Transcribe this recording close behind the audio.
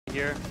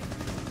here.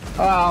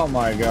 Oh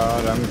my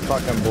god, I'm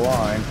fucking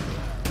blind.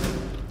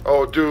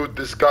 Oh dude,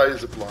 this guy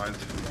is blind.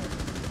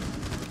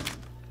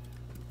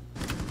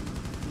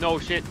 No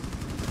shit.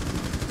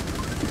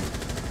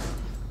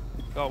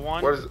 Got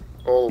one. Where is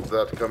all of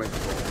that coming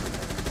from?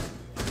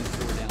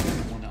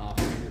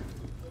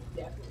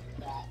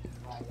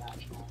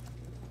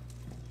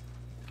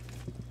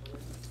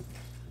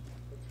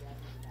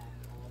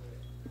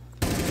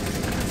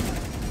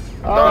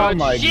 Oh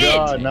my shit!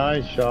 god,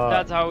 nice shot.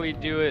 That's how we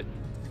do it.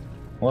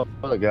 What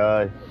a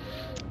guy.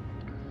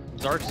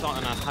 Zark's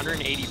on a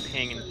 180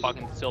 ping and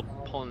fucking still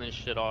pulling this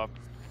shit off.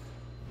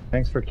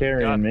 Thanks for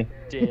carrying God me.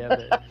 damn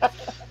it.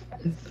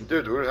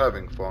 Dude, we're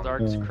having fun.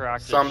 Zark's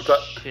cracked as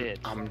Sometimes shit.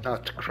 I'm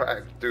not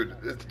cracked, dude.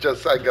 It's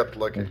just I got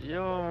lucky.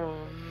 Yo,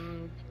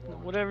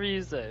 whatever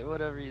you say,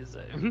 whatever you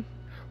say.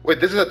 Wait,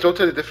 this is a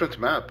totally different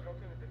map.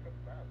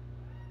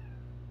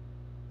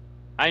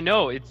 I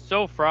know, it's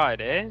so fried,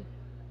 eh?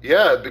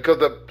 Yeah, because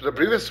the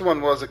previous one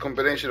was a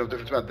combination of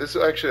different maps. This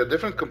is actually a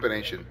different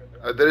combination.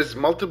 There is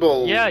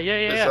multiple Yeah.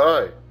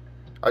 SI.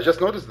 I just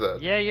noticed that.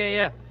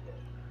 Yeah.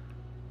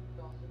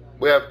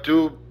 We have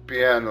 2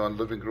 piano and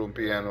living room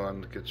piano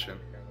and kitchen.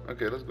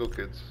 Okay, let's go,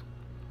 kids.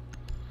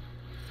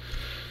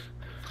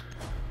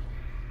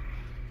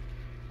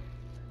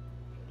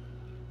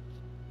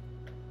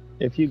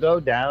 If you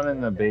go down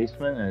in the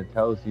basement, it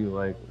tells you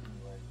like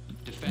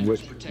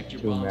Defenders, protect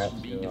your two bombs maps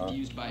from being you're on.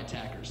 defused by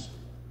attackers.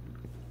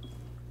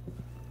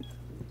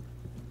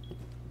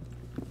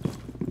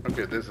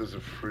 Okay, this is a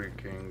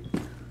freaking...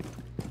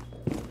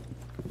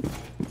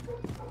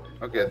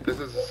 Okay, this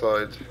is a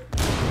side.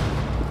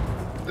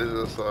 This is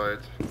a side.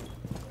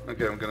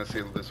 Okay, I'm gonna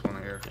seal this one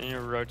here. And you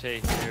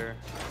rotate here.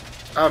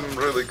 I'm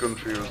really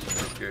confused with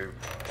this game.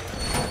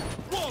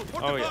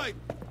 Oh yeah.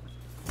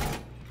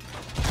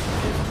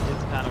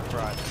 It's kind of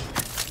fried.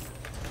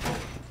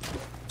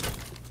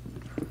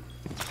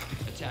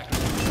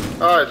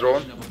 Alright,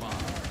 drone.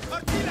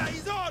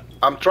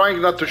 I'm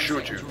trying not to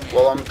shoot you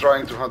while I'm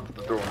trying to hunt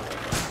the drone.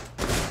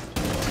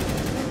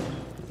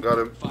 Got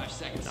him. 5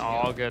 seconds. No,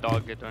 all good,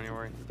 don't you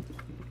worry.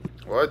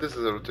 Why this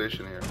is a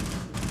rotation here?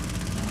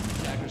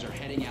 Attackers are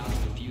heading out to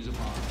defuse a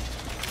bomb.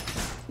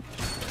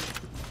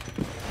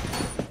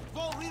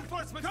 Wall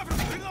reinforcement. Cover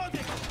me.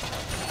 Reloading.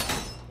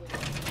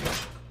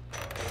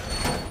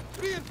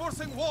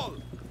 Reinforcing wall.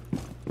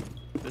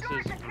 This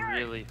is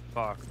really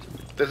fucked.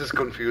 This is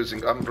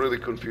confusing. I'm really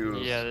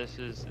confused. Yeah, this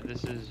is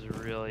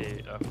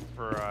really a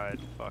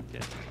fried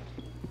fucking.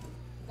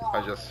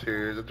 I just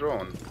hear the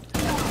drone.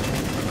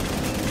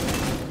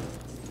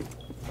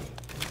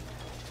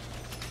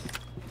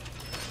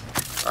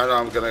 I know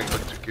I'm gonna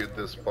execute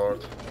this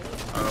part.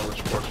 I don't know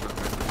which part should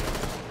be.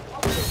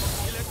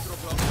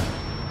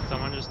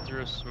 Someone just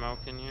threw a smoke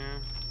in here.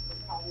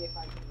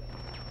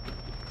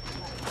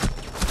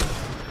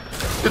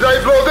 Did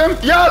I blow them?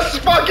 Yes!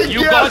 Fucking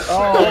You yes!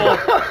 got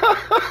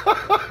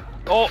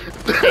oh,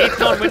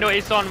 ace on window,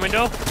 ace on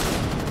window.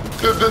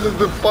 Dude, this is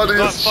the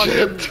funniest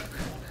fucking- shit.